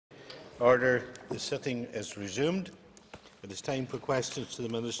Order. The sitting is resumed. It is time for questions to the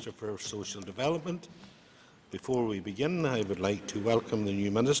Minister for Social Development. Before we begin, I would like to welcome the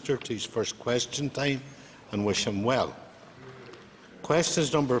new Minister to his first question time and wish him well.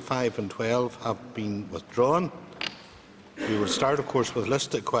 Questions number 5 and 12 have been withdrawn. We will start, of course, with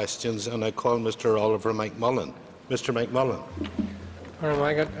listed questions, and I call Mr. Oliver McMullen. Mr. McMullen.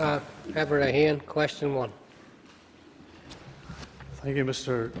 Question 1. Thank you,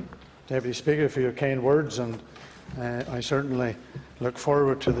 Mr. Deputy Speaker, for your kind words, and I certainly look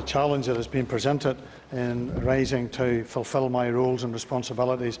forward to the challenge that has been presented in rising to fulfil my roles and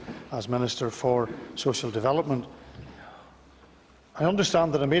responsibilities as Minister for Social Development. I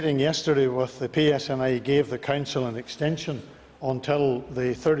understand that a meeting yesterday with the PSNI gave the Council an extension until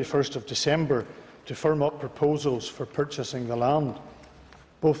the 31st of December to firm up proposals for purchasing the land.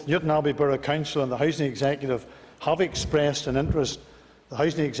 Both Newton Abbey Borough Council and the Housing Executive have expressed an interest. The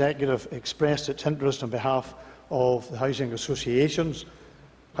Housing Executive expressed its interest on behalf of the housing associations.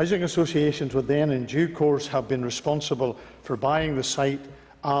 Housing associations would then, in due course, have been responsible for buying the site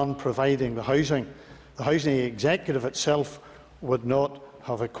and providing the housing. The Housing Executive itself would not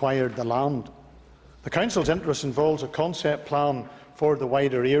have acquired the land. The Council's interest involves a concept plan for the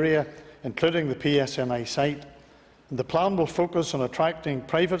wider area, including the PSNI site. And the plan will focus on attracting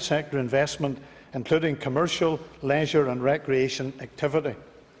private sector investment, including commercial, leisure and recreation activity.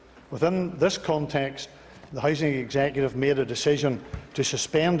 Within this context, the Housing Executive made a decision to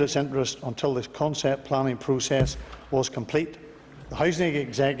suspend its interest until the concept planning process was complete. The Housing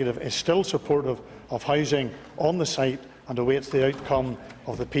Executive is still supportive of housing on the site and awaits the outcome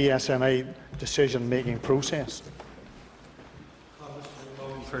of the PSNI decision-making process.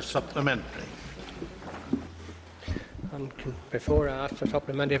 For supplementary. Before I ask for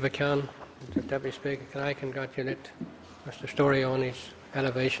supplementary, if I can, Mr. Deputy Speaker, can I congratulate Mr. Storey on his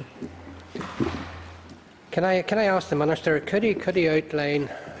elevation? Can I ask the Minister, could he outline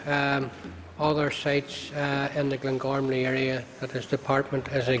other sites in the Glengormley area that his department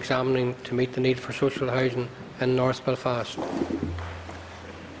is examining to meet the need for social housing in North Belfast?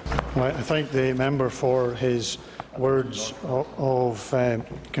 I thank the member for his words of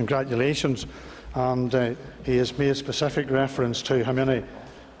congratulations, and he has made specific reference to how many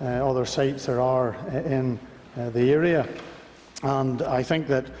other sites there are in the area. And I think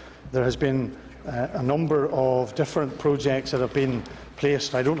that there has been a number of different projects that have been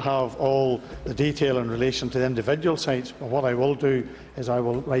placed. I don't have all the detail in relation to the individual sites, but what I will do is I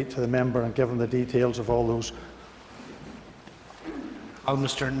will write to the member and give him the details of all those.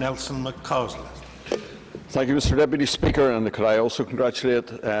 Mr. Nelson McCausland. Thank you, Mr. Deputy Speaker, and could I also congratulate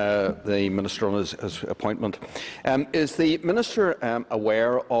the Minister on his appointment. Is the Minister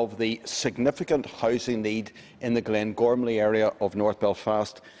aware of the significant housing need in the Glengormley area of North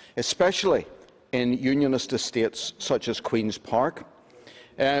Belfast, especially in unionist estates such as Queen's Park?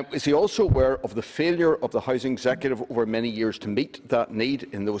 Is he also aware of the failure of the Housing Executive over many years to meet that need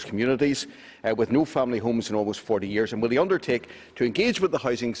in those communities, with no family homes in almost 40 years? And will he undertake to engage with the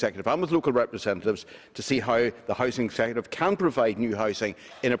Housing Executive and with local representatives to see how the Housing Executive can provide new housing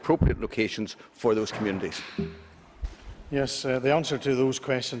in appropriate locations for those communities? Yes, the answer to those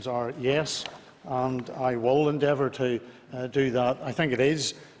questions are yes, and I will endeavour to do that. I think it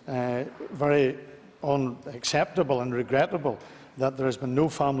is very unacceptable and regrettable that there has been no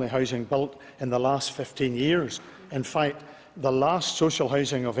family housing built in the last 15 years. In fact, the last social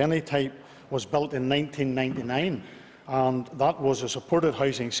housing of any type was built in 1999, and that was a supported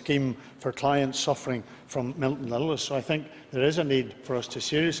housing scheme for clients suffering from mental illness. So I think there is a need for us to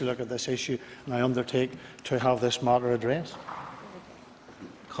seriously look at this issue, and I undertake to have this matter addressed.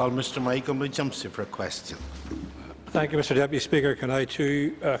 Call Mr. Michael McJumsey for a question. Thank you, Mr. Deputy Speaker. Can I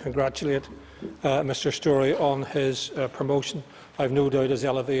too congratulate Mr. Storey on his promotion? I have no doubt his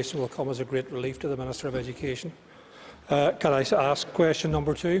elevation will come as a great relief to the Minister of Education. Can I ask question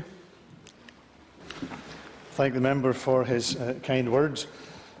number 2? Thank the member for his kind words.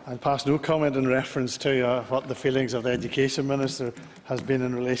 I'll pass no comment in reference to what the feelings of the Education Minister has been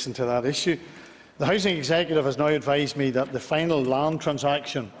in relation to that issue. The Housing Executive has now advised me that the final land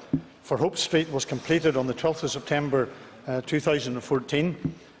transaction for Hope Street was completed on the 12th of September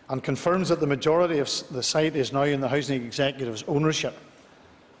 2014 and confirms that the majority of the site is now in the Housing Executive's ownership,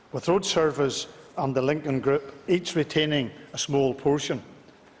 with Road Service and the Lincoln Group each retaining a small portion.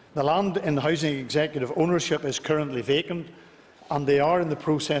 The land in the Housing Executive ownership is currently vacant, and they are in the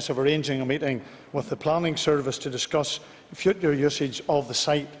process of arranging a meeting with the Planning Service to discuss future usage of the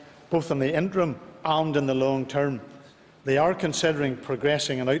site, both in the interim and in the long term. They are considering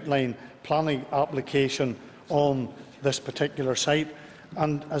progressing an outline planning application on this particular site,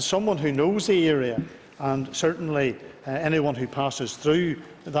 And as someone who knows the area, and certainly anyone who passes through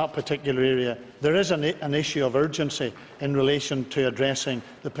that particular area, there is an issue of urgency in relation to addressing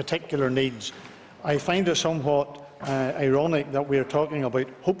the particular needs. I find it somewhat ironic that we are talking about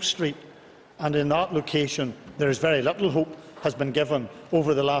Hope Street, and in that location there is very little hope has been given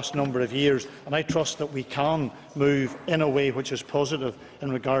over the last number of years, and I trust that we can move in a way which is positive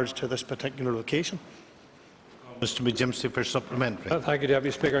in regards to this particular location. Mr McGimpsey for supplementary. Thank you,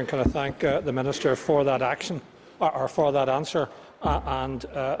 Deputy Speaker, and can I thank the Minister for that action, or for that answer, and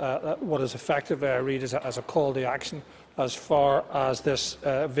what is effectively, I read, as a call to action as far as this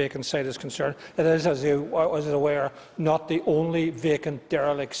vacant site is concerned. It is, as you are aware, not the only vacant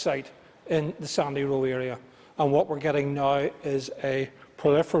derelict site in the Sandy Row area. And what we're getting now is a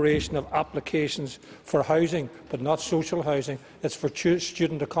proliferation of applications for housing, but not social housing. It's for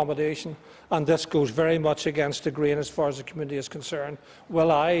student accommodation, and this goes very much against the grain as far as the community is concerned.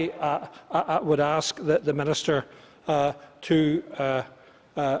 Well, I would ask the Minister to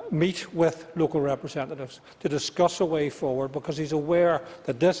meet with local representatives to discuss a way forward, because he's aware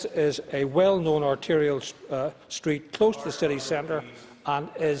that this is a well-known arterial street close to the city centre and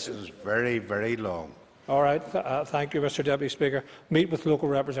is very, very long. All right. Thank you, Mr Deputy Speaker. Meet with local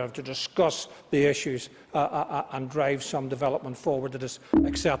representatives to discuss the issues and drive some development forward that is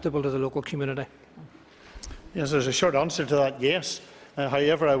acceptable to the local community. Yes, there's a short answer to that, yes.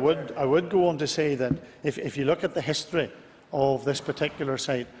 However, I would go on to say that if you look at the history of this particular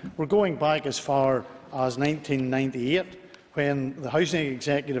site, we're going back as far as 1998, when the Housing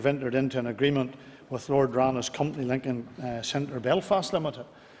Executive entered into an agreement with Lord Rana's company, Lincoln Centre Belfast Limited.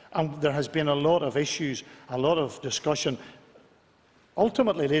 And there has been a lot of issues, a lot of discussion,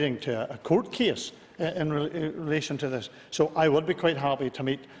 ultimately leading to a court case in relation to this. So I would be quite happy to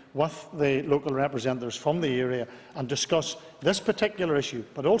meet with the local representatives from the area and discuss this particular issue,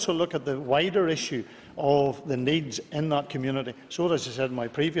 but also look at the wider issue of the needs in that community. So, as I said in my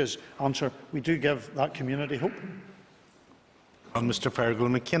previous answer, we do give that community hope. On Mr Fergal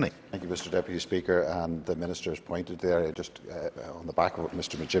McKinney. Thank you, Mr Deputy Speaker. And the Minister has pointed there, just on the back of what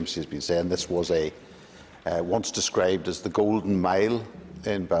Mr McGimpsey has been saying, this was once described as the Golden Mile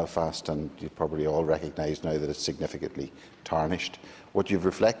in Belfast, and you probably all recognise now that it's significantly tarnished. What you've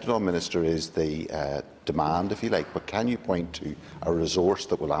reflected on, Minister, is the demand, if you like, but can you point to a resource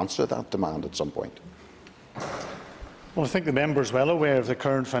that will answer that demand at some point? Well, I think the member is well aware of the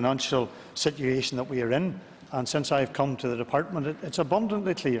current financial situation that we are in. And since I've come to the department, it's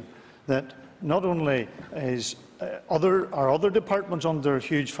abundantly clear that not only is are other departments under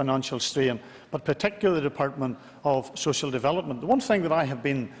huge financial strain, but particularly the Department of Social Development. The one thing that I have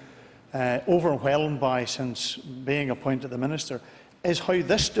been overwhelmed by since being appointed the Minister is how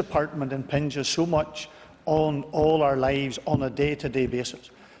this department impinges so much on all our lives on a day-to-day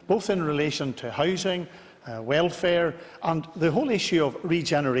basis, both in relation to housing, welfare, and the whole issue of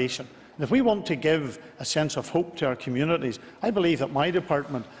regeneration. And if we want to give a sense of hope to our communities, I believe that my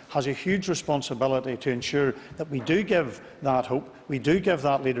department has a huge responsibility to ensure that we do give that hope, we do give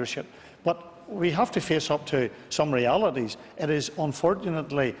that leadership. But we have to face up to some realities. It is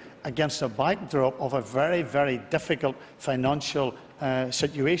unfortunately against a backdrop of a very, very difficult financial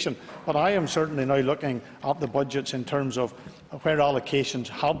situation. But I am certainly now looking at the budgets in terms of where allocations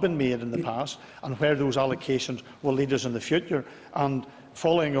have been made in the past and where those allocations will lead us in the future. And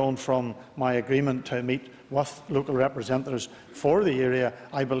following on from my agreement to meet with local representatives for the area,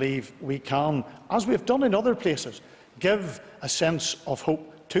 I believe we can, as we have done in other places, give a sense of hope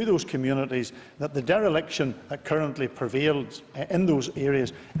to those communities that the dereliction that currently prevails in those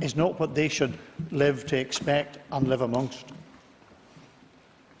areas is not what they should live to expect and live amongst.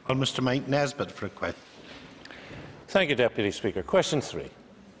 Well, Mr Mike Nesbitt for a question. Thank you, Deputy Speaker. Question 3.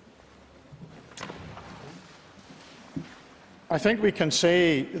 I think we can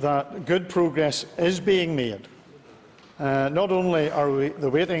say that good progress is being made. Not only are the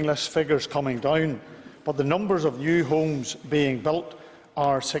waiting list figures coming down, but the numbers of new homes being built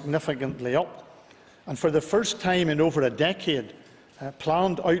are significantly up. And for the first time in over a decade,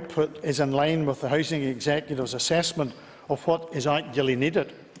 planned output is in line with the Housing Executive's assessment of what is actually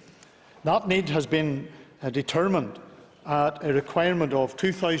needed. That need has been determined at a requirement of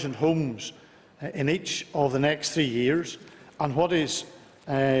 2,000 homes in each of the next 3 years, and what is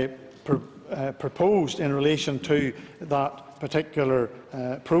proposed in relation to that particular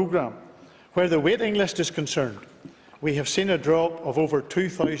programme. Where the waiting list is concerned, we have seen a drop of over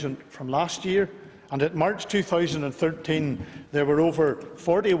 2,000 from last year, and at March 2013 there were over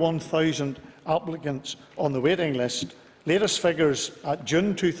 41,000 applicants on the waiting list. Latest figures at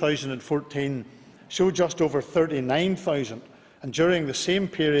June 2014 show just over 39,000 and during the same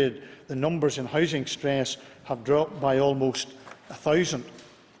period the numbers in housing stress have dropped by almost 1,000.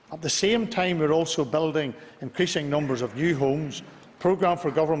 At the same time, we are also building increasing numbers of new homes. The Programme for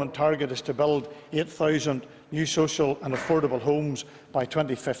Government target is to build 8,000 new social and affordable homes by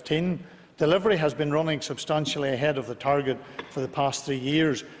 2015. Delivery has been running substantially ahead of the target for the past 3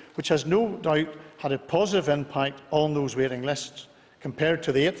 years, which has no doubt had a positive impact on those waiting lists. Compared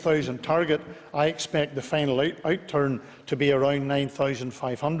to the 8,000 target, I expect the final outturn to be around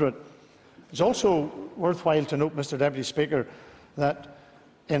 9,500. It is also worthwhile to note, Mr Deputy Speaker, that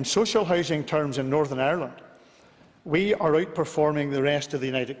in social housing terms in Northern Ireland, we are outperforming the rest of the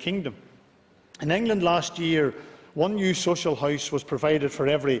United Kingdom. In England last year, one new social house was provided for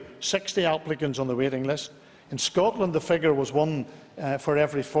every 60 applicants on the waiting list. In Scotland, the figure was one for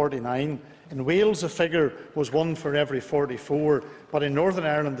every 49. In Wales, the figure was one for every 44, but in Northern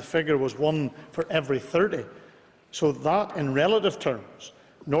Ireland, the figure was one for every 30. So that, in relative terms,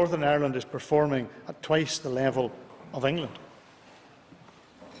 Northern Ireland is performing at twice the level of England.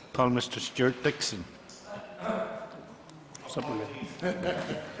 Call Mr Stuart Dixon.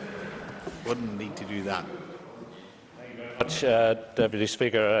 Wouldn't need to do that. Deputy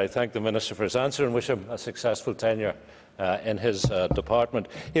Speaker, I thank the Minister for his answer and wish him a successful tenure in his department.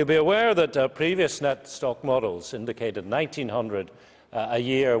 He will be aware that previous net stock models indicated 1,900 a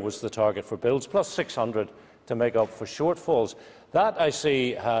year was the target for builds, plus 600 to make up for shortfalls. That, I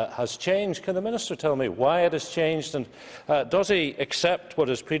see, has changed. Can the Minister tell me why it has changed, and does he accept what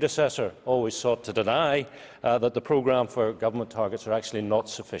his predecessor always sought to deny, that the programme for government targets are actually not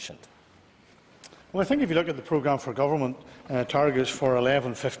sufficient? Well, I think if you look at the Programme for Government targets for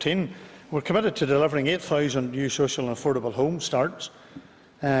 11-15, we are committed to delivering 8,000 new social and affordable home starts.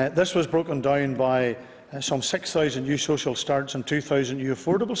 This was broken down by some 6,000 new social starts and 2,000 new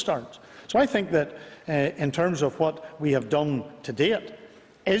affordable starts. So I think that in terms of what we have done to date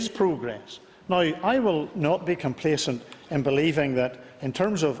is progress. Now, I will not be complacent in believing that in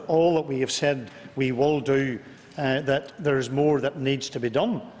terms of all that we have said we will do, that there is more that needs to be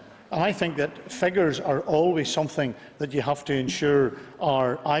done. And I think that figures are always something that you have to ensure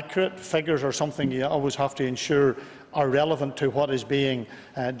are accurate. Figures are something you always have to ensure are relevant to what is being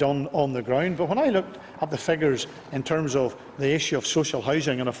done on the ground. But when I looked at the figures in terms of the issue of social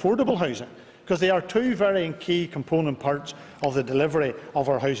housing and affordable housing, because they are two very key component parts of the delivery of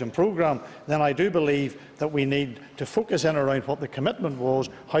our housing programme, then I do believe that we need to focus in around what the commitment was,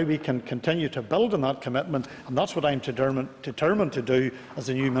 how we can continue to build on that commitment, and that's what I am determined to do as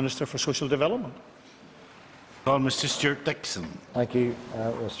the new Minister for Social Development. Call Mr Stuart Dixon. Thank you,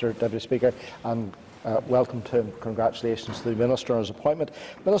 Mr Deputy Speaker, and welcome to and congratulations to the Minister on his appointment.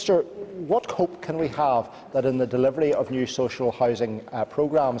 Minister, what hope can we have that in the delivery of new social housing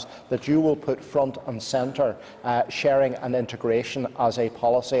programmes that you will put front and centre sharing and integration as a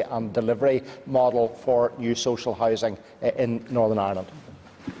policy and delivery model for new social housing in Northern Ireland?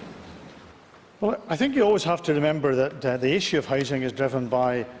 Well, I think you always have to remember that the issue of housing is driven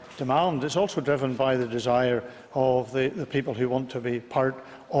by demand. It's also driven by the desire of the people who want to be part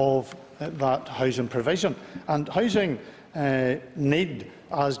of that housing provision. And housing need,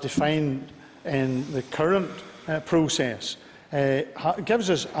 as defined in the current process, gives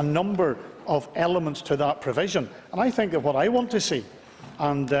us a number of elements to that provision. And I think that what I want to see,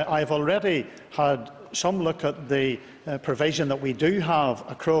 and I've already had some look at the provision that we do have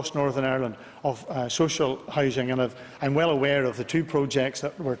across Northern Ireland of social housing, and I'm well aware of the two projects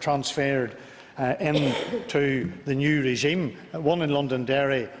that were transferred into the new regime, one in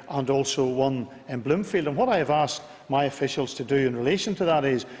Londonderry and also one in Bloomfield. And what I have asked my officials to do in relation to that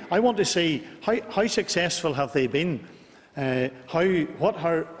is I want to see how successful have they been, what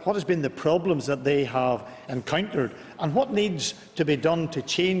has been the problems that they have encountered, and what needs to be done to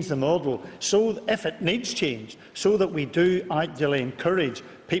change the model, so if it needs change, so that we do actually encourage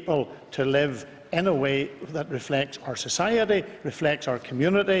people to live in a way that reflects our society, reflects our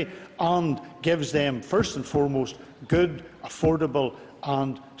community, and gives them, first and foremost, good, affordable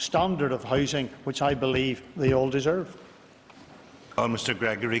and standard of housing, which I believe they all deserve. Mr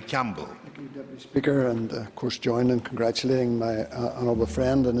Gregory Campbell. Thank you, Deputy Speaker, and of course join in congratulating my honourable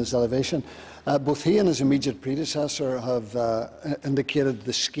friend on his elevation. Both he and his immediate predecessor have indicated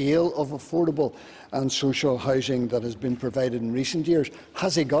the scale of affordable and social housing that has been provided in recent years.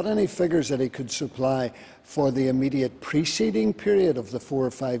 Has he got any figures that he could supply for the immediate preceding period of the 4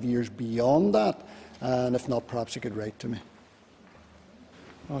 or 5 years beyond that? And if not, perhaps he could write to me.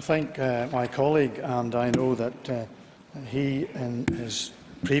 Well, I thank my colleague, and I know that he, in his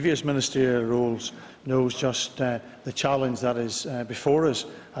previous ministerial roles, knows just the challenge that is before us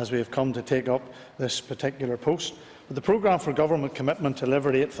as we have come to take up this particular post. The programme for government commitment to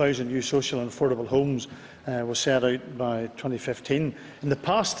deliver 8,000 new social and affordable homes was set out by 2015. In the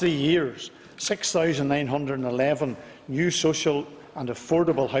past 3 years, 6,911 new social and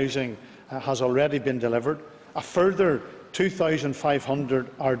affordable housing has already been delivered. A further 2,500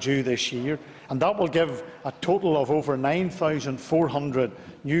 are due this year, and that will give a total of over 9,400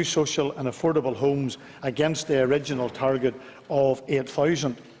 new social and affordable homes against the original target of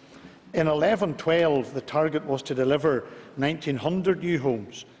 8,000. In 11-12, the target was to deliver 1,900 new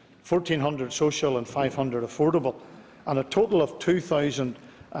homes, 1,400 social and 500 affordable, and a total of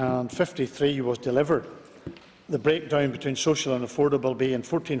 2,053 was delivered. The breakdown between social and affordable being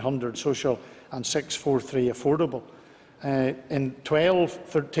 1,400 social and 643 affordable. In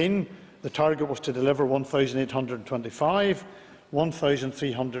 12-13, the target was to deliver 1,825,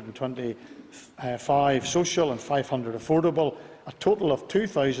 1,325 social and 500 affordable. A total of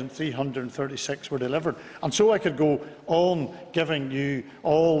 2,336 were delivered. And so I could go on giving you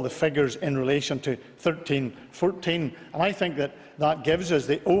all the figures in relation to 13-14. And I think that that gives us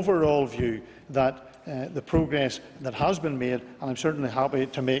the overall view that the progress that has been made, and I'm certainly happy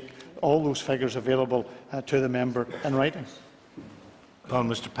to make all those figures available to the member in writing.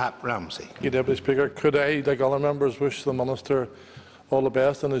 Mr. Pat Ramsey. Thank you, Deputy Speaker. Could I, like other members, wish the Minister all the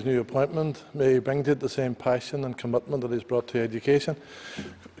best in his new appointment? May he bring to it the same passion and commitment that he's brought to education.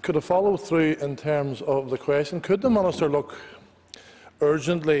 Could I follow through in terms of the question? Could the Minister look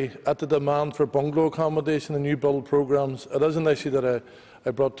urgently at the demand for bungalow accommodation and new build programmes? It is an issue that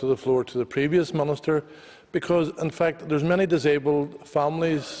I brought to the floor to the previous Minister, because in fact there's many disabled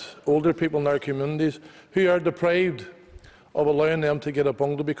families, older people in our communities who are deprived of allowing them to get a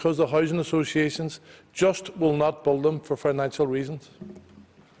bungalow because the housing associations just will not build them for financial reasons.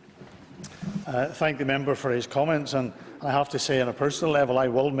 Thank the member for his comments, and I have to say on a personal level I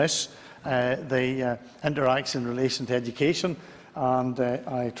will miss the interaction in relation to education, and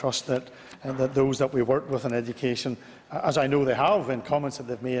I trust that those that we work with in education, as I know they have in comments that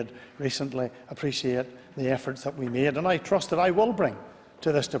they've made recently, appreciate the efforts that we made, and I trust that I will bring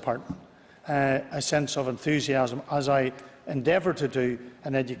to this department a sense of enthusiasm as I endeavour to do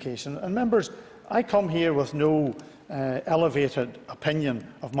in education. And members, I come here with no elevated opinion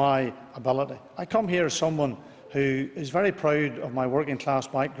of my ability. I come here as someone who is very proud of my working class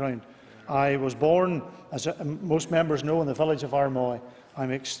background. I was born, as most members know, in the village of Armoy.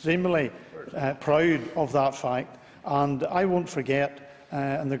 I'm extremely proud of that fact, and I won't forget,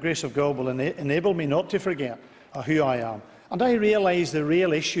 and the grace of God will enable me not to forget who I am. And I realise the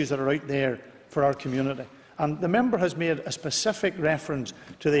real issues that are out there for our community. And the member has made a specific reference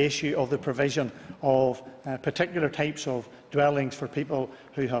to the issue of the provision of particular types of dwellings for people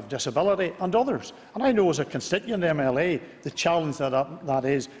who have disability and others. And I know as a constituent MLA the challenge that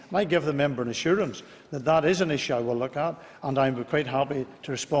is, and I give the member an assurance that that is an issue I will look at, and I'm quite happy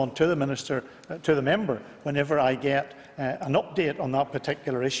to respond to the Minister, to the member, whenever I get an update on that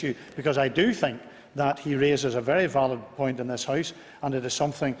particular issue, because I do think that he raises a very valid point in this House, and it is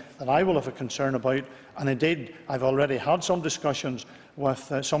something that I will have a concern about. And indeed, I've already had some discussions with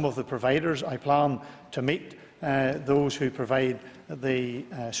some of the providers. I plan to meet those who provide the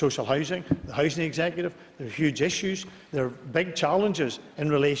social housing, the housing executive. There are huge issues. There are big challenges in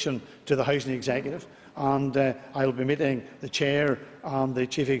relation to the housing executive. And I will be meeting the Chair and the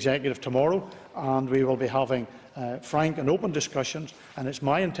Chief Executive tomorrow, and we will be having frank and open discussions, and it's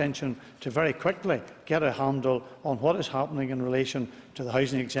my intention to very quickly get a handle on what is happening in relation to the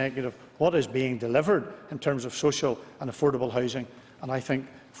housing executive, what is being delivered in terms of social and affordable housing, and I think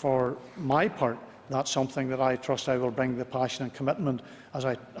for my part that's something that I trust I will bring the passion and commitment as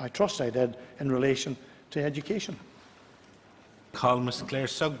I trust I did in relation to education. Call Ms Claire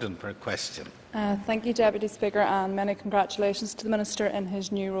Sugden for a question. Thank you, Deputy Speaker, and many congratulations to the Minister in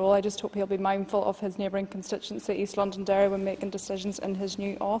his new role. I just hope he'll be mindful of his neighbouring constituency, East Londonderry, when making decisions in his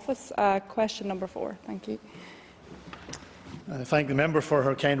new office. Question number 4. Thank you. Thank the member for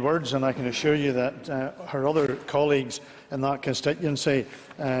her kind words, and I can assure you that her other colleagues in that constituency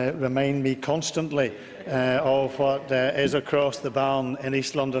remind me constantly of what is across the ban in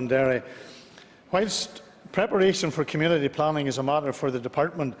East Londonderry. Whilst preparation for community planning is a matter for the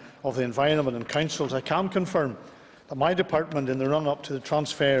Department of the Environment and Councils, I can confirm that my department, in the run-up to the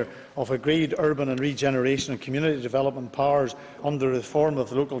transfer of agreed urban and regeneration and community development powers under the reform of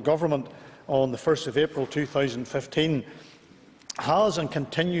the local government on the 1st of April 2015, has and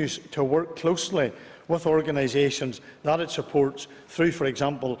continues to work closely with organisations that it supports through, for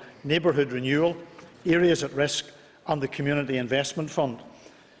example, neighbourhood renewal, areas at risk and the Community Investment Fund.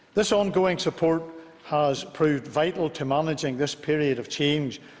 This ongoing support has proved vital to managing this period of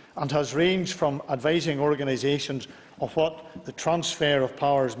change and has ranged from advising organisations of what the transfer of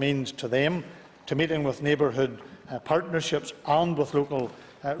powers means to them, to meeting with neighbourhood partnerships and with local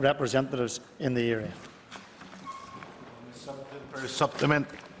representatives in the area. Supplement.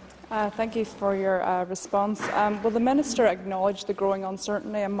 Thank you for your response. Will the Minister acknowledge the growing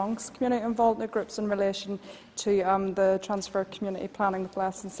uncertainty amongst community involvement groups in relation to the transfer of community planning with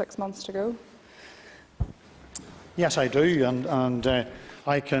less than 6 months to go? Yes, I do, and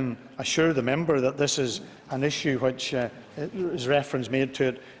I can assure the member that this is an issue which is reference made to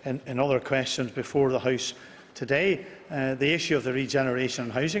it in other questions before the House today. The issue of the Regeneration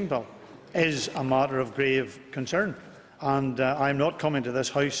and Housing Bill is a matter of grave concern, and I am not coming to this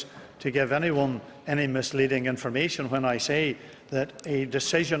House to give anyone any misleading information when I say that a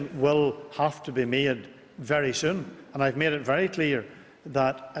decision will have to be made very soon. And I have made it very clear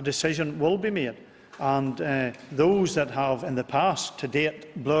that a decision will be made. And those that have in the past to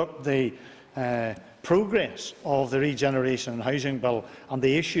date blocked the progress of the Regeneration and Housing Bill and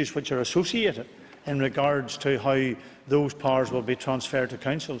the issues which are associated in regards to how those powers will be transferred to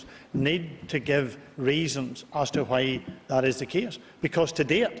councils need to give reasons as to why that is the case. Because to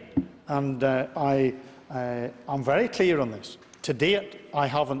date, and I am very clear on this, to date I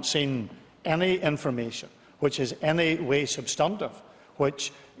haven't seen any information which is any way substantive,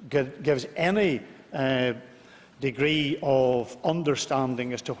 which gives any degree of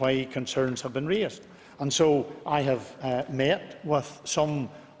understanding as to why concerns have been raised. And so I have met with some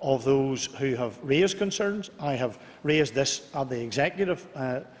of those who have raised concerns. I have raised this at the Executive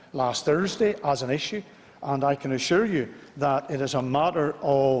last Thursday as an issue, and I can assure you that it is a matter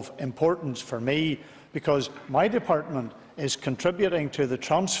of importance for me, because my department is contributing to the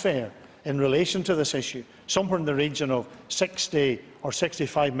transfer in relation to this issue, somewhere in the region of £60 or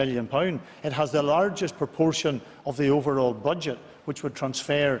 £65 million. It has the largest proportion of the overall budget which would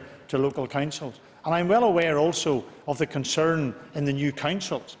transfer to local councils. And I am well aware also of the concern in the new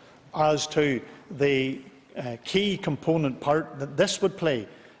councils as to the key component part that this would play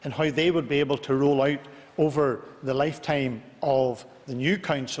in how they would be able to roll out over the lifetime of the new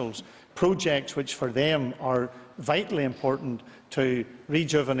councils projects which for them are vitally important to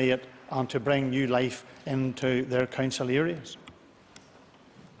rejuvenate and to bring new life into their council areas.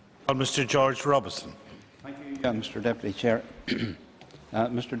 Mr. George Robinson. Thank you, Mr. Deputy Chair.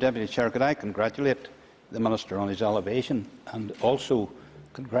 Mr. Deputy Chair, could I congratulate the Minister on his elevation and also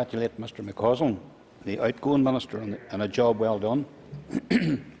congratulate Mr. McCausland, the outgoing Minister, on a job well done.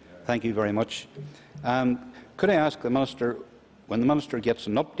 Thank you very much. Could I ask the Minister, when the Minister gets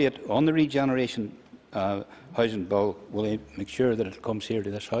an update on the Regeneration Housing Bill, will he make sure that it comes here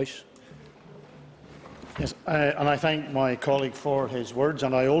to this House? Yes, and I thank my colleague for his words,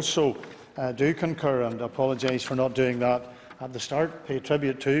 and I also do concur and apologise for not doing that at the start. Pay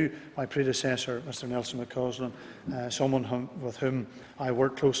tribute to my predecessor, Mr. Nelson McCausland, someone with whom I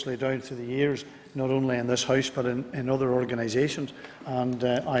worked closely down through the years, not only in this House but in other organisations, and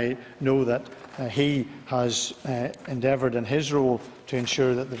I know that he has endeavoured in his role to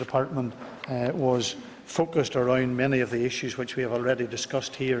ensure that the department was focused around many of the issues which we have already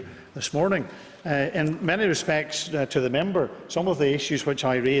discussed here this morning. In many respects, to the member, some of the issues which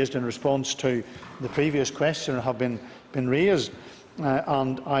I raised in response to the previous question have been raised,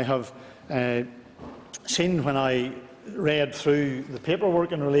 and I have seen, when I read through the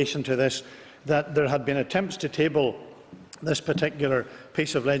paperwork in relation to this, that there had been attempts to table this particular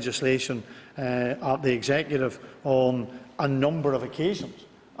piece of legislation at the Executive on a number of occasions.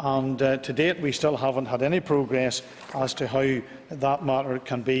 And to date, we still haven't had any progress as to how that matter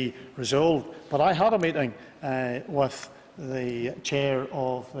can be resolved. But I had a meeting with the chair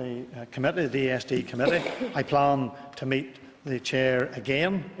of the committee, the DSD committee. I plan to meet the chair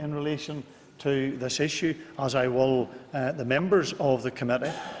again in relation to this issue, as I will the members of the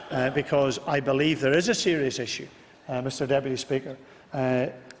committee, because I believe there is a serious issue, Mr. Deputy Speaker,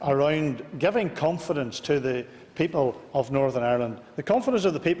 around giving confidence to the people of Northern Ireland. The confidence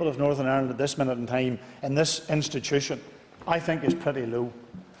of the people of Northern Ireland at this minute in time in this institution, I think, is pretty low.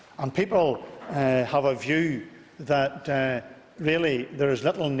 And people have a view that really there is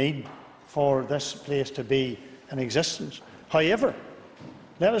little need for this place to be in existence. However,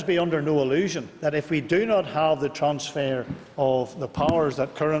 let us be under no illusion that if we do not have the transfer of the powers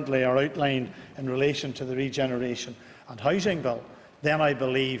that currently are outlined in relation to the Regeneration and Housing Bill, then I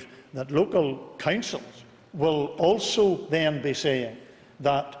believe that local councils will also then be saying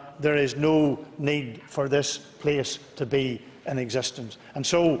that there is no need for this place to be in existence. And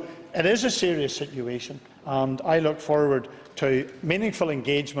so it is a serious situation, and I look forward to meaningful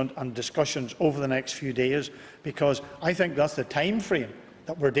engagement and discussions over the next few days, because I think that's the time frame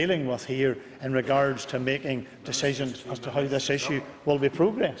that we're dealing with here in regards to making decisions as to how this issue will be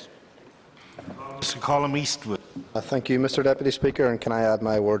progressed. Mr. Colum Eastwood. Thank you, Mr Deputy Speaker, and can I add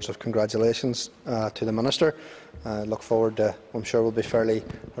my words of congratulations to the Minister. I look forward to, I'm sure, will be fairly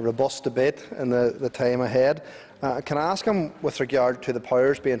a robust debate in the time ahead. Can I ask him, with regard to the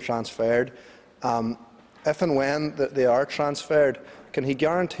powers being transferred, if and when they are transferred, can he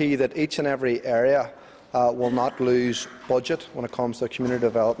guarantee that each and every area will not lose budget when it comes to community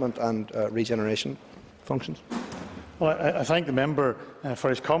development and regeneration functions? Well, I thank the member for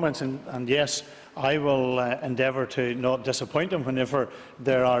his comments, and yes, I will endeavour to not disappoint him whenever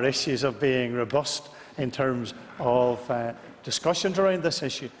there are issues of being robust in terms of discussions around this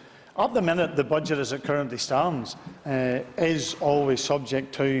issue. At the minute, the budget as it currently stands is always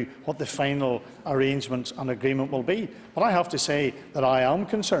subject to what the final arrangements and agreement will be. But I have to say that I am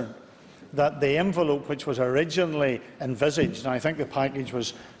concerned that the envelope which was originally envisaged, and I think the package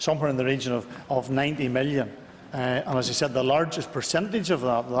was somewhere in the region of 90 million, and as I said, the largest percentage of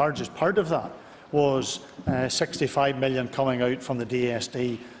that, the largest part of that, was 65 million coming out from the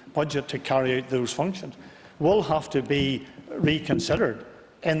DSD budget to carry out those functions, will have to be reconsidered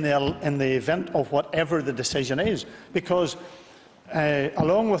in the event of whatever the decision is. Because,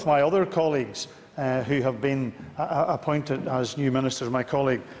 along with my other colleagues who have been appointed as new ministers, my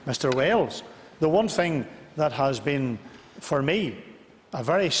colleague Mr Wales, the one thing that has been, for me, a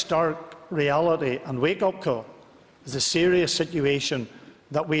very stark reality and wake-up call is the serious situation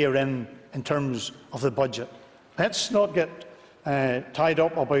that we are in terms of the budget. Let's not get tied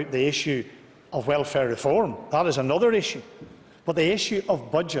up about the issue of welfare reform. That is another issue. But the issue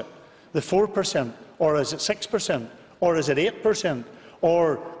of budget, the 4%, or is it 6%, or is it 8%,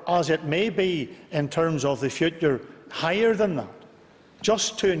 or as it may be in terms of the future, higher than that,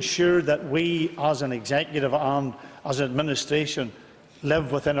 just to ensure that we as an executive and as an administration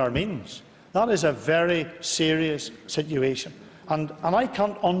live within our means. That is a very serious situation. And I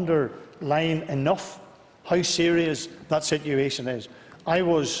can't underline enough how serious that situation is. I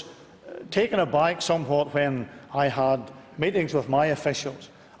was taken aback somewhat when I had meetings with my officials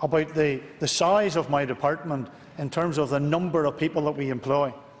about the size of my department in terms of the number of people that we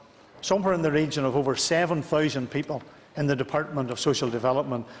employ. Somewhere in the region of over 7,000 people in the Department of Social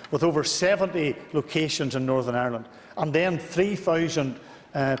Development, with over 70 locations in Northern Ireland, and then 3,000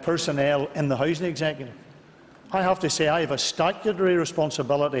 personnel in the Housing Executive. I have to say I have a statutory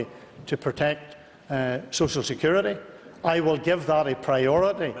responsibility to protect social security. I will give that a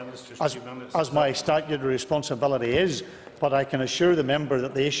priority, as my statutory responsibility is, but I can assure the member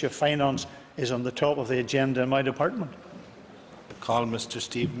that the issue of finance is on the top of the agenda in my department. I call Mr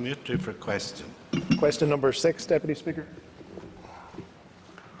Stephen Mutry for question. Question number 6, Deputy Speaker.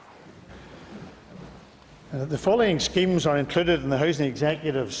 The following schemes are included in the Housing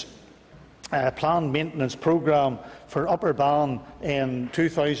Executive's planned maintenance programme for Upper Bann in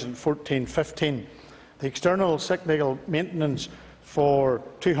 2014-15. The external cyclical maintenance for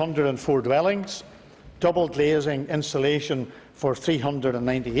 204 dwellings, double glazing installation for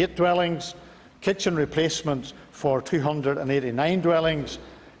 398 dwellings, kitchen replacements for 289 dwellings,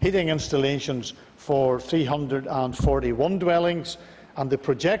 heating installations for 341 dwellings, and the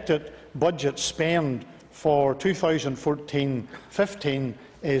projected budget spend for 2014-15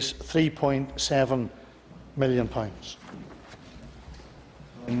 is £3.7 million.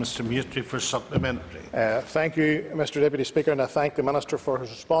 Mr Mutry for supplementary. Thank you, Mr Deputy Speaker, and I thank the Minister for his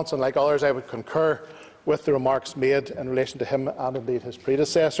response. And like others, I would concur with the remarks made in relation to him and indeed his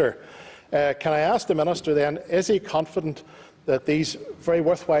predecessor. Can I ask the Minister then, is he confident that these very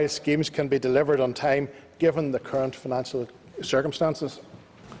worthwhile schemes can be delivered on time, given the current financial circumstances?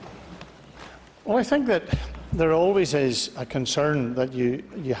 Well, I think that there always is a concern that you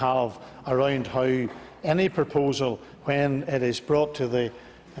have around how any proposal, when it is brought to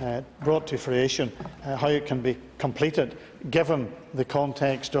fruition, how it can be completed, given the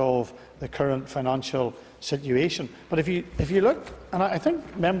context of the current financial situation. But if you look, and I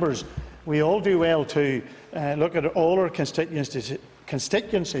think members, we all do well to look at all our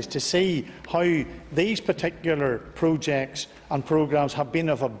constituencies to see how these particular projects and programmes have been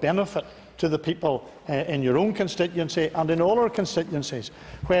of a benefit to the people in your own constituency and in all our constituencies,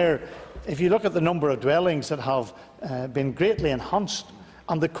 where if you look at the number of dwellings that have been greatly enhanced,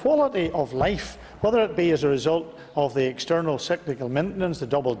 and the quality of life, whether it be as a result of the external cyclical maintenance, the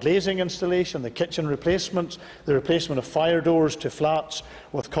double glazing installation, the kitchen replacements, the replacement of fire doors to flats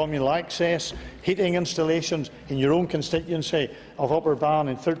with communal access, heating installations in your own constituency of Upper Bann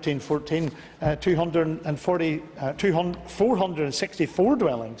in 13-14, 464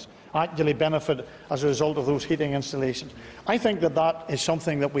 dwellings actually benefit as a result of those heating installations. I think that that is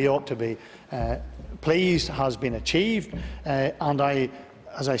something that we ought to be pleased has been achieved, and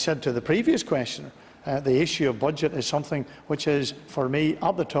as I said to the previous questioner, the issue of budget is something which is, for me,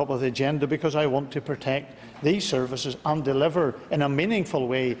 at the top of the agenda, because I want to protect these services and deliver in a meaningful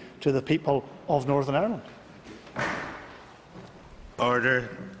way to the people of Northern Ireland. Order.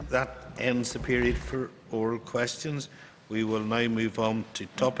 That ends the period for oral questions. We will now move on to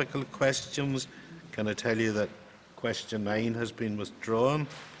topical questions. Can I tell you that question 9 has been withdrawn,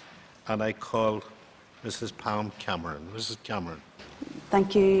 and I call Mrs Pam Cameron. Mrs Cameron.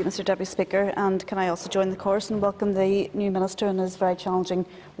 Thank you, Mr Deputy Speaker, and can I also join the chorus and welcome the new Minister in his very challenging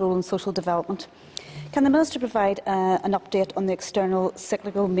role in social development. Can the Minister provide an update on the external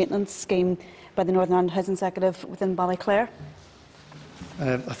cyclical maintenance scheme by the Northern Ireland Housing Executive within Ballyclare?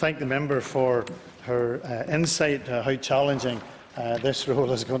 I thank the member for her insight into how challenging this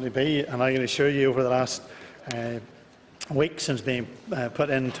role is going to be, and I can assure you over the last week since being put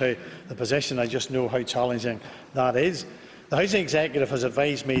into the position, I just know how challenging that is. The Housing Executive has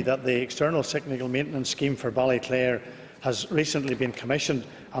advised me that the external cyclical maintenance scheme for Ballyclare has recently been commissioned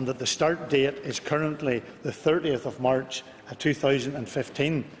and that the start date is currently the 30th of March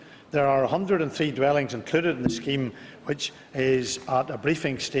 2015. There are 103 dwellings included in the scheme, which is at a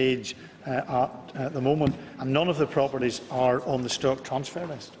briefing stage at the moment, and none of the properties are on the stock transfer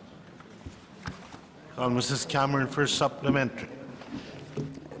list. Mrs Cameron for supplementary.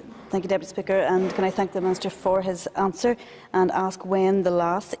 Thank you, Deputy Speaker, and can I thank the Minister for his answer and ask when the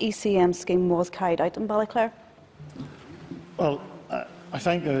last ECM scheme was carried out in Ballyclare? Well, I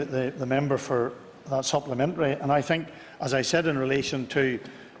thank the member for that supplementary, and I think, as I said in relation to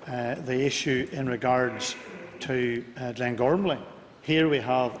the issue in regards to Glengormley, here we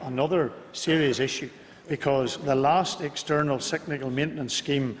have another serious issue, because the last external cyclical maintenance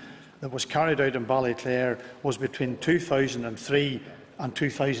scheme that was carried out in Ballyclare was between 2003 and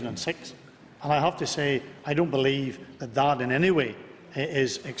 2006. And I have to say, I don't believe that that in any way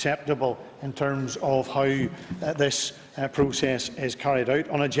is acceptable in terms of how this process is carried out.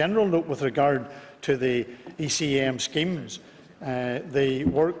 On a general note with regard to the ECM schemes, the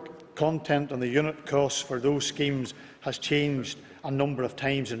work content and the unit costs for those schemes has changed a number of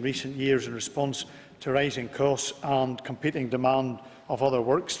times in recent years in response to rising costs and competing demand of other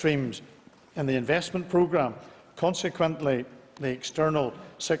work streams in the investment programme. Consequently, the external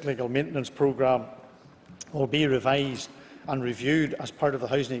cyclical maintenance programme will be revised and reviewed as part of the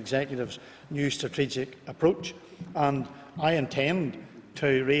Housing Executive's new strategic approach, and I intend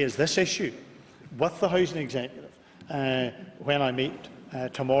to raise this issue with the Housing Executive when I meet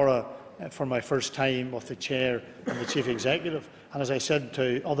tomorrow for my first time with the Chair and the Chief Executive. And as I said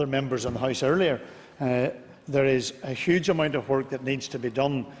to other members in the House earlier, there is a huge amount of work that needs to be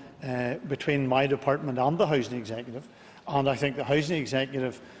done between my department and the Housing Executive, and I think the Housing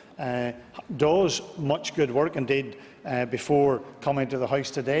Executive does much good work. Indeed, before coming to the House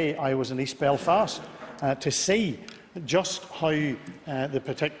today, I was in East Belfast to see just how the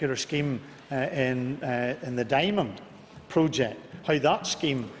particular scheme in the Diamond project, how that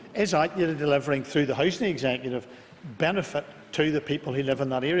scheme is actually delivering through the Housing Executive benefit to the people who live in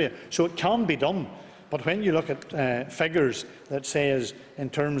that area. So it can be done. But when you look at figures that says, in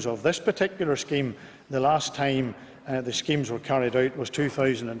terms of this particular scheme, the last time the schemes were carried out was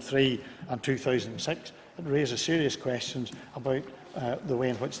 2003 and 2006, it raises serious questions about the way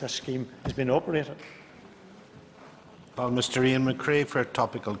in which this scheme has been operated. Mr Ian McCrae for a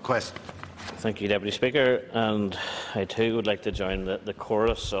topical question. Thank you, Deputy Speaker, and I too would like to join the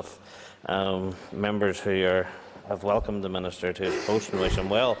chorus of members who have welcomed the Minister to his post and wish him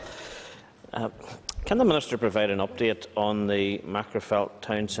well. Can the Minister provide an update on the Macrofelt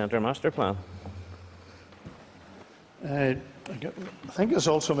Town Centre Master Plan? I think it's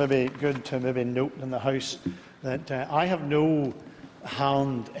also maybe good to note in the House that I have no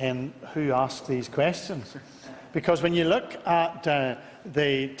hand in who asked these questions, because when you look at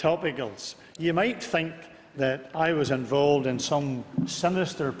the topicals, you might think that I was involved in some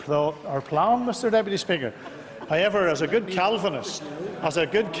sinister plot or plan, Mr Deputy Speaker. However, as a good Calvinist,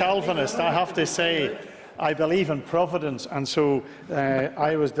 I have to say I believe in providence, and so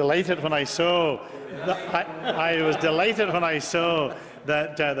I was delighted when I saw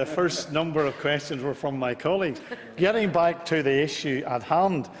that the first number of questions were from my colleagues. Getting back to the issue at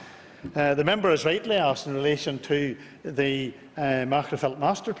hand, the member has rightly asked in relation to the Macrofelt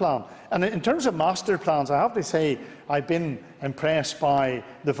Master Plan. And in terms of master plans, I have to say I've been impressed by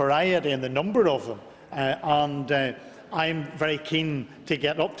the variety and the number of them. I'm very keen to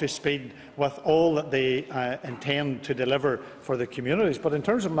get up to speed with all that they intend to deliver for the communities. But in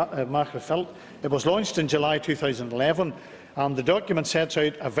terms of Magherafelt, it was launched in July 2011, and the document sets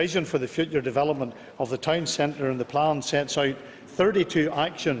out a vision for the future development of the town centre, and the plan sets out 32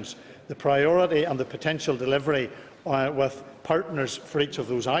 actions, the priority and the potential delivery with partners for each of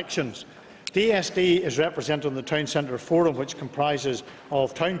those actions. DSD is represented on the Town Centre Forum, which comprises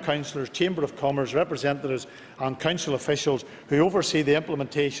of town councillors, Chamber of Commerce representatives and council officials who oversee the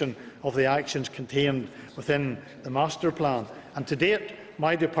implementation of the actions contained within the master plan. And to date,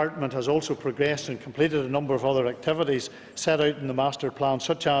 my department has also progressed and completed a number of other activities set out in the master plan,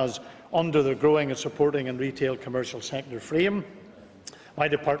 such as under the growing and supporting and retail commercial sector frame. My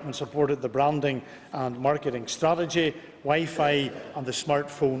department supported the branding and marketing strategy, Wi-Fi and the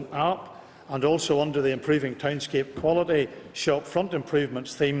smartphone app, and also under the improving townscape quality shop front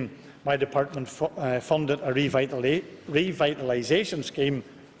improvements theme, my department funded a revitalisation scheme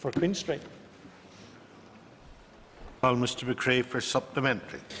for Queen Street. Well, Mr McRae for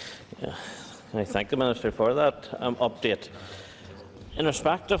supplementary. Yeah. I thank the Minister for that update. In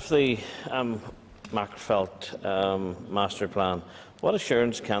respect of the Magherafelt master plan, what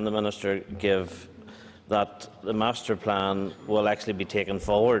assurance can the Minister give that the master plan will actually be taken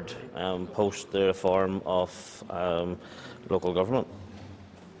forward post the reform of local government?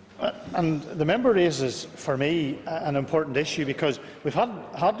 And the member raises, for me, an important issue, because we've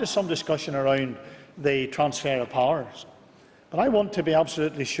had some discussion around the transfer of powers. But I want to be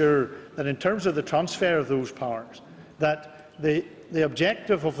absolutely sure that in terms of the transfer of those powers, that the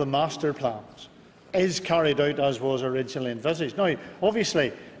objective of the master plans is carried out as was originally envisaged. Now,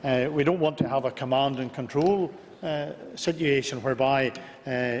 obviously, we don't want to have a command and control situation whereby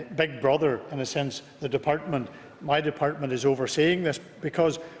Big Brother, in a sense, my department is overseeing this,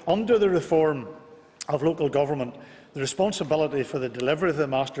 because under the reform of local government, the responsibility for the delivery of the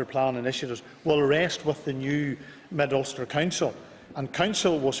master plan initiatives will rest with the new Mid-Ulster Council. And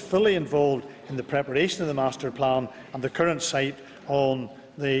Council was fully involved in the preparation of the master plan and the current site on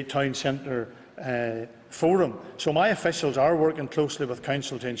the town centre forum. So my officials are working closely with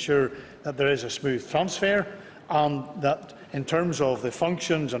Council to ensure that there is a smooth transfer, and that in terms of the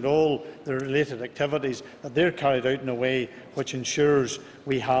functions and all the related activities, that they are carried out in a way which ensures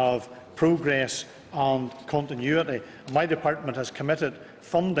we have progress and continuity. My department has committed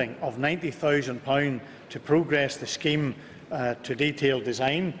funding of £90,000 to progress the scheme to detailed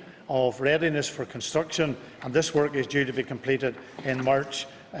design of readiness for construction, and this work is due to be completed in March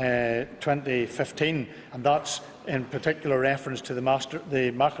 2015, and that's in particular reference to the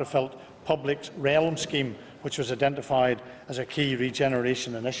Magherafelt Public Realm Scheme, which was identified as a key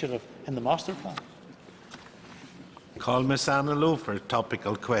regeneration initiative in the master plan. Call Ms Anna Lowe for a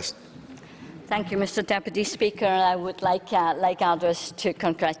topical question. Thank you, Mr Deputy Speaker. I would like others to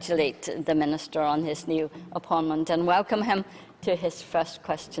congratulate the Minister on his new appointment and welcome him to his first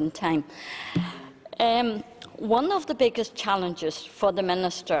question time. One of the biggest challenges for the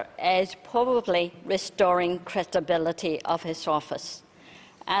Minister is probably restoring credibility of his office.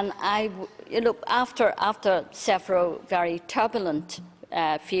 And after several very turbulent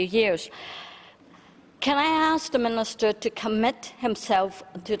few years, can I ask the Minister to commit himself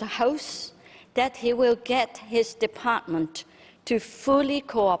to the House that he will get his department to fully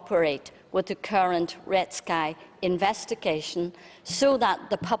cooperate with the current Red Sky investigation, so that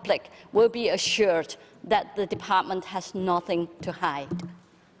the public will be assured that the department has nothing to hide?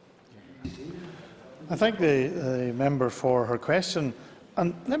 I thank the member for her question.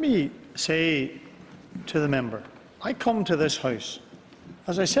 And let me say to the member, I come to this House,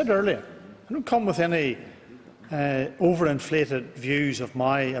 as I said earlier, I don't come with any overinflated views of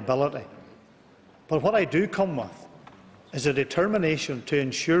my ability. But what I do come with is a determination to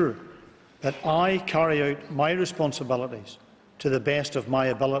ensure that I carry out my responsibilities to the best of my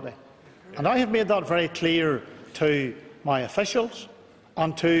ability. And I have made that very clear to my officials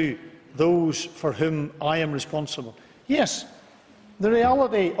and to those for whom I am responsible. Yes, the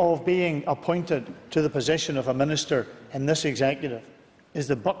reality of being appointed to the position of a minister in this executive is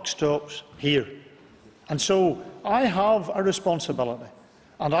the buck stops here. And so I have a responsibility,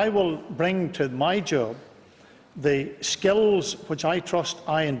 and I will bring to my job the skills which I trust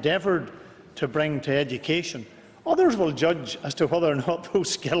I endeavoured to bring to education. Others will judge as to whether or not those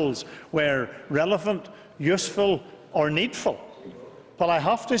skills were relevant, useful or needful. But I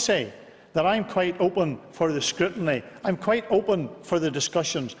have to say that I'm quite open for the scrutiny, I'm quite open for the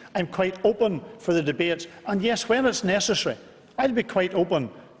discussions, I'm quite open for the debates, and yes, when it's necessary, I'll be quite open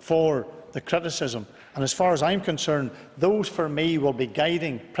for the criticism. And as far as I'm concerned, those for me will be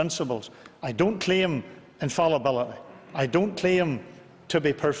guiding principles. I don't claim infallibility, I don't claim to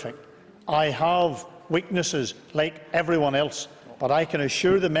be perfect. I have weaknesses like everyone else, but I can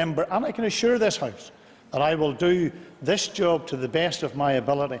assure the member, and I can assure this House, that I will do this job to the best of my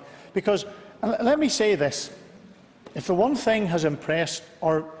ability. Because, let me say this, if the one thing has impressed,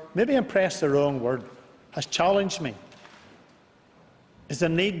 or maybe impressed the wrong word, has challenged me, is the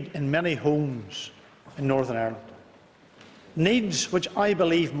need in many homes in Northern Ireland. Needs which I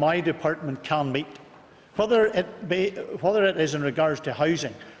believe my department can meet, whether it is in regards to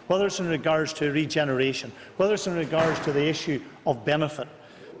housing, whether it's in regards to regeneration, whether it's in regards to the issue of benefit,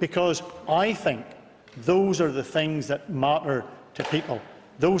 because I think those are the things that matter to people.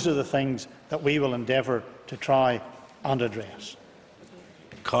 Those are the things that we will endeavour to try and address.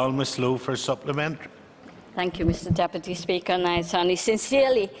 Call Ms Lowe for supplementary. Thank you, Mr Deputy Speaker. And I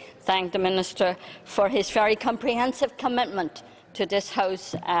sincerely thank the Minister for his very comprehensive commitment to this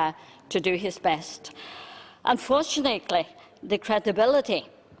House to do his best. Unfortunately, the credibility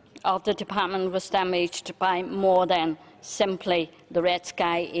of the Department was damaged by more than simply the Red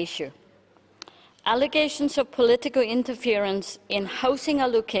Sky issue. Allegations of political interference in housing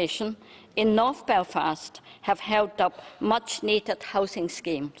allocation in North Belfast have held up much-needed housing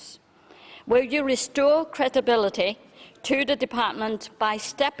schemes. Will you restore credibility to the Department by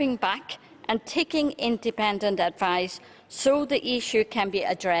stepping back and taking independent advice so the issue can be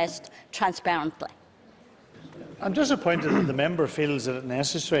addressed transparently? I'm disappointed that the member feels it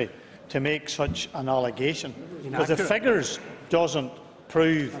necessary to make such an allegation, because the figures doesn't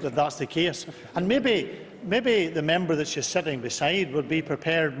prove that that's the case. And maybe the member that she's sitting beside would be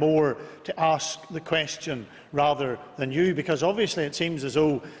prepared more to ask the question rather than you, because obviously it seems as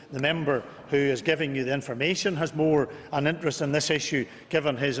though the member who is giving you the information has more an interest in this issue,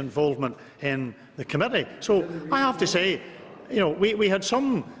 given his involvement in the committee. So I have to say, we had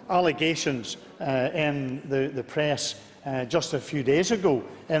some allegations in the press just a few days ago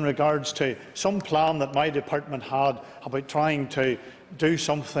in regards to some plan that my department had about trying to do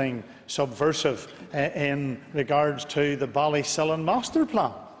something subversive in regards to the Ballysillan Master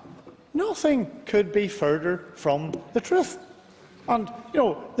Plan. Nothing could be further from the truth. And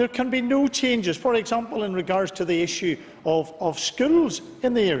there can be no changes. For example, in regards to the issue of schools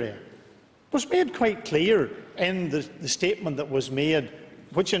in the area, it was made quite clear in the statement that was made,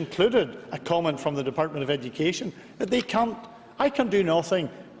 which included a comment from the Department of Education, that I can do nothing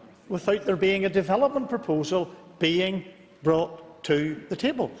without there being a development proposal being brought to the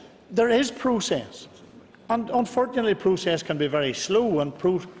table. There is process, and unfortunately process can be very slow and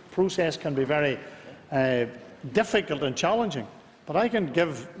process can be very difficult and challenging. But I can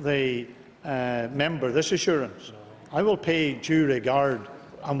give the member this assurance: I will pay due regard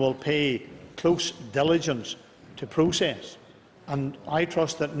and will pay close diligence to process. And I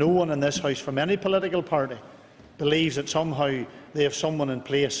trust that no one in this House from any political party believes that somehow they have someone in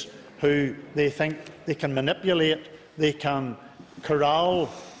place who they think they can manipulate, they can corral,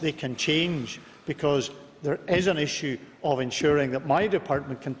 they can change, because there is an issue of ensuring that my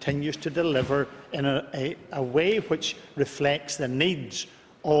department continues to deliver in a way which reflects the needs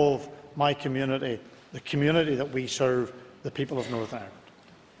of my community, the community that we serve, the people of Northern Ireland.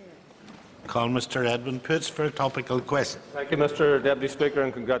 Call Mr Edmund Poots for a topical question. Thank you, Mr Deputy Speaker,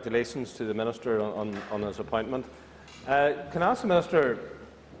 and congratulations to the Minister on his appointment. Can I ask the Minister,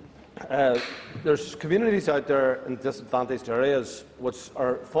 there's communities out there in disadvantaged areas which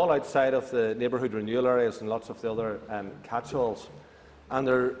fall outside of the neighbourhood renewal areas and lots of the other catch-alls, and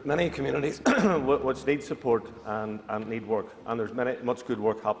there are many communities which need support and need work, and there's much good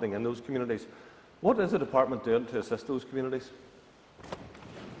work happening in those communities. What is the Department doing to assist those communities?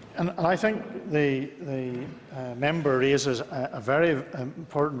 And I think the member raises a very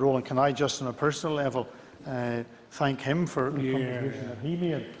important role, and can I just on a personal level thank him for the contribution that he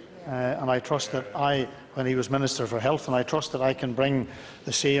made. And I trust that when he was Minister for Health, and I trust that I can bring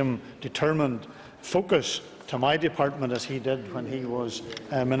the same determined focus to my department as he did when he was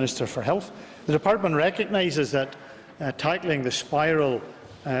Minister for Health. The department recognises that tackling the spiral,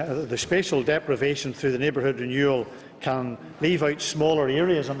 the spatial deprivation through the neighbourhood renewal can leave out smaller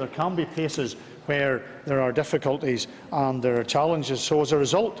areas, and there can be places where there are difficulties and there are challenges. So as a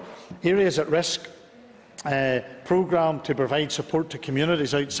result, areas at risk programme to provide support to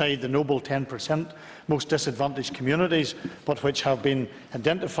communities outside the noble 10% most disadvantaged communities, but which have been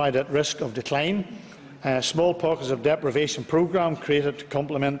identified at risk of decline. Small pockets of deprivation programme created to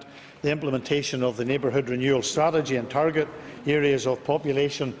complement the implementation of the neighbourhood renewal strategy and target areas of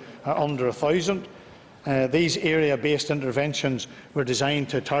population under 1,000. These area-based interventions were designed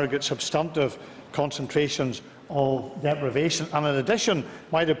to target substantive concentrations of deprivation. And in addition,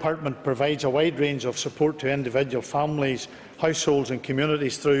 my department provides a wide range of support to individual families, households and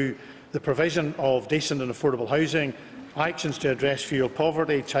communities through the provision of decent and affordable housing, actions to address fuel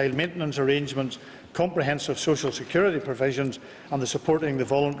poverty, child maintenance arrangements, comprehensive social security provisions and the supporting the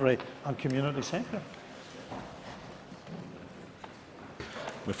voluntary and community sector.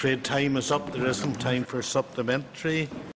 I'm afraid time is up. There isn't time for supplementary.